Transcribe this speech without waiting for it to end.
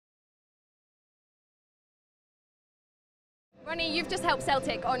Ronny, you've just helped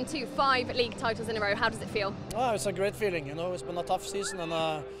Celtic on to 5 league titles in a row. How does it feel? Oh, it's a great feeling. You know, it's been a tough season,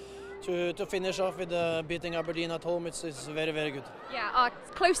 and to finish off with beating Aberdeen at home, it's very, very good. Yeah, our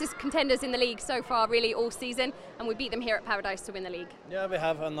closest contenders in the league so far, really all season, and we beat them here at Paradise to win the league. Yeah, we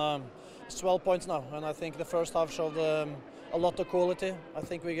have, and it's 12 points now, and I think the first half showed a lot of quality. I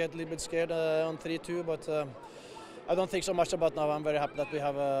think we get a little bit scared on 3-2, but I don't think so much about now. I'm very happy that we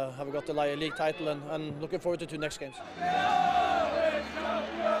have got the league title, and looking forward to 2 next games.